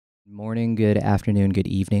Morning, good afternoon, good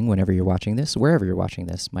evening, whenever you're watching this, wherever you're watching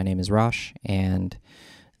this. My name is Rosh, and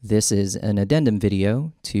this is an addendum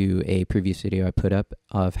video to a previous video I put up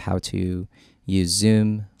of how to use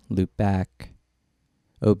Zoom, Loopback,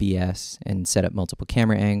 OBS, and set up multiple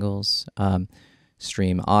camera angles,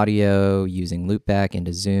 stream audio using Loopback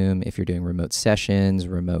into Zoom if you're doing remote sessions,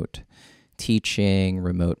 remote teaching,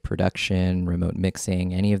 remote production, remote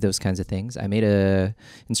mixing, any of those kinds of things. I made a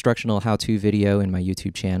instructional how-to video in my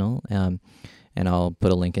YouTube channel, and I'll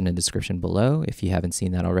put a link in the description below if you haven't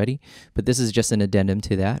seen that already. But this is just an addendum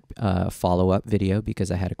to that follow-up video because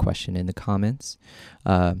I had a question in the comments.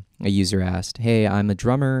 A user asked, hey, I'm a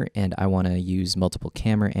drummer and I want to use multiple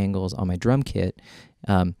camera angles on my drum kit.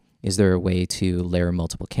 Is there a way to layer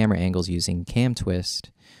multiple camera angles using Camtwist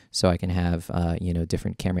so I can have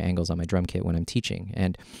different camera angles on my drum kit when I'm teaching?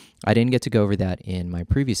 And I didn't get to go over that in my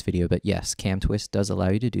previous video, but yes, Camtwist does allow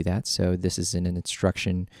you to do that. So this is an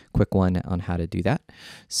instruction, quick one on how to do that.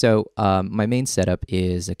 So my main setup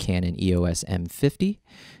is a Canon EOS M50,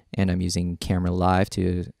 and I'm using Camera Live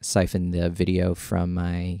to siphon the video from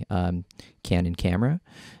my Canon camera.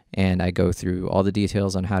 And I go through all the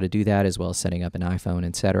details on how to do that, as well as setting up an iPhone,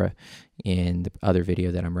 etc., in the other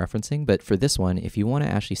video that I'm referencing. But for this one, if you want to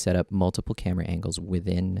actually set up multiple camera angles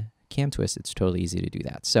within Camtwist, it's totally easy to do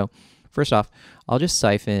that. So first off, I'll just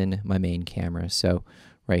siphon my main camera. So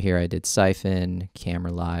right here, I did siphon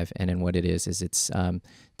Camera Live, and then what it is it's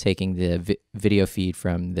taking the video feed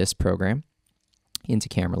from this program into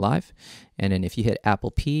Camera Live. And then if you hit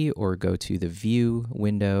Apple P or go to the View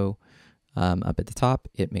window, up at the top,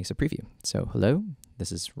 it makes a preview. So hello,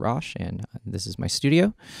 this is Rosh, and this is my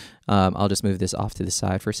studio. I'll just move this off to the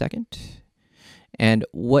side for a second. And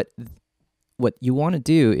what you want to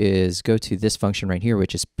do is go to this function right here,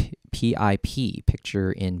 which is PIP,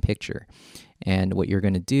 picture in picture. And what you're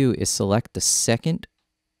going to do is select the second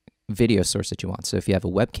video source that you want. So if you have a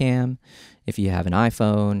webcam, if you have an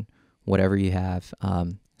iPhone, whatever you have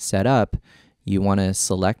set up, you want to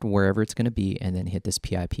select wherever it's going to be and then hit this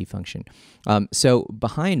PIP function. So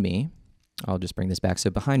behind me, I'll just bring this back.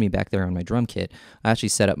 So behind me back there on my drum kit, I actually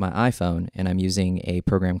set up my iPhone and I'm using a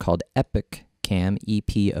program called EpocCam,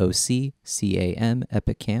 EpocCam,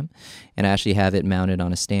 EpocCam. And I actually have it mounted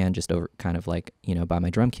on a stand just over kind of like, by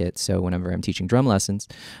my drum kit. So whenever I'm teaching drum lessons,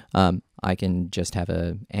 I can just have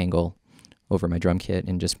an angle over my drum kit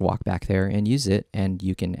and just walk back there and use it. And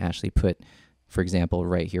you can actually put, for example,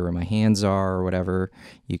 right here where my hands are or whatever,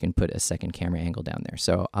 you can put a second camera angle down there.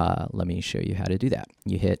 So let me show you how to do that.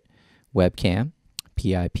 You hit webcam,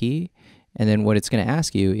 PIP, and then what it's going to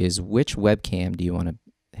ask you is which webcam do you want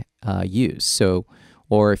to use. So,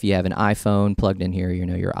 or if you have an iPhone plugged in here,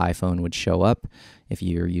 your iPhone would show up. If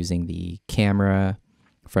you're using the camera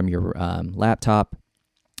from your laptop,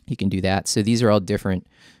 you can do that. So these are all different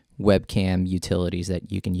webcam utilities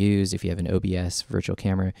that you can use if you have an OBS virtual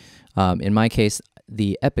camera. In my case,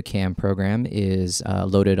 the EpocCam program is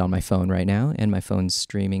loaded on my phone right now, and my phone's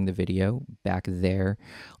streaming the video back there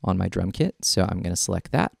on my drum kit. So I'm going to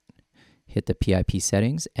select that, hit the PIP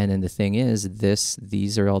settings, and then the thing is,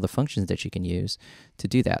 these are all the functions that you can use to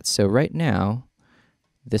do that. So right now,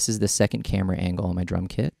 this is the second camera angle on my drum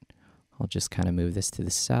kit. I'll just kind of move this to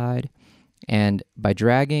the side. And by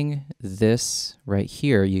dragging this right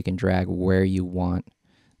here, you can drag where you want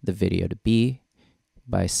the video to be.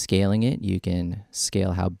 By scaling it, you can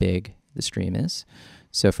scale how big the stream is.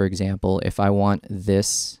 So for example, if I want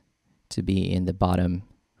this to be in the bottom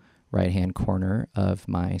right-hand corner of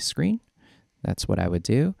my screen, that's what I would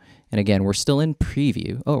do. And again, we're still in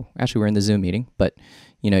preview. Oh, actually we're in the Zoom meeting, but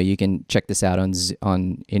you can check this out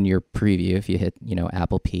in your preview if you hit,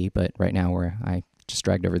 Apple P, but right now I just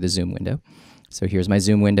dragged over the Zoom window. So here's my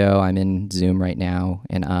Zoom window. I'm in Zoom right now,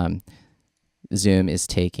 and Zoom is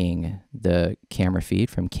taking the camera feed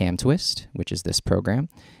from Camtwist, which is this program.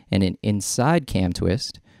 And inside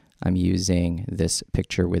Camtwist, I'm using this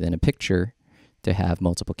picture within a picture to have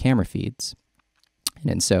multiple camera feeds. And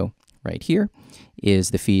then so right here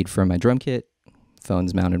is the feed from my drum kit.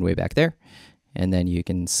 Phone's mounted way back there. And then you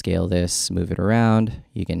can scale this, move it around.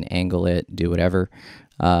 You can angle it, do whatever.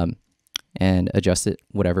 And adjust it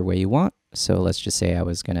whatever way you want. So let's just say I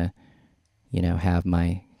was gonna, have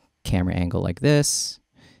my camera angle like this.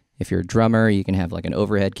 If you're a drummer, you can have like an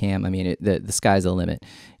overhead cam. I mean, the sky's the limit.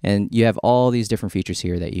 And you have all these different features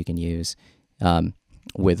here that you can use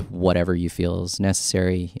with whatever you feel is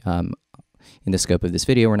necessary. In the scope of this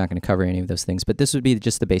video, we're not going to cover any of those things, but this would be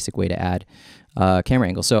just the basic way to add camera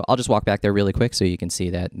angle. So I'll just walk back there really quick so you can see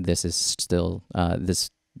that this is still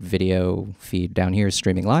this video feed down here is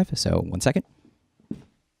streaming live. So 1 second.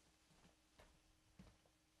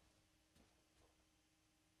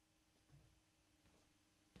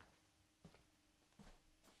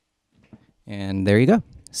 And there you go.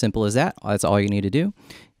 Simple as that. That's all you need to do.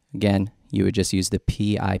 Again, you would just use the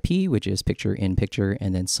PIP, which is picture in picture,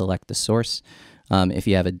 and then select the source. If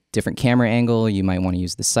you have a different camera angle, you might want to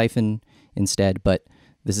use the siphon instead, but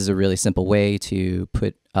this is a really simple way to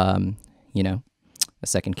put, you know, a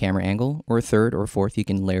second camera angle, or a third or fourth. You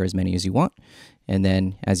can layer as many as you want. And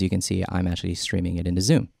then, as you can see, I'm actually streaming it into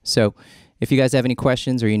Zoom. So if you guys have any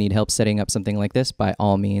questions or you need help setting up something like this, by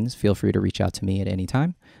all means, feel free to reach out to me at any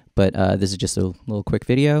time. But this is just a little quick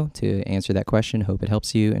video to answer that question. Hope it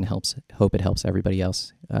helps you and hope it helps everybody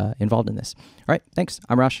else involved in this. All right, thanks.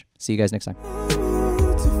 I'm Rosh. See you guys next time.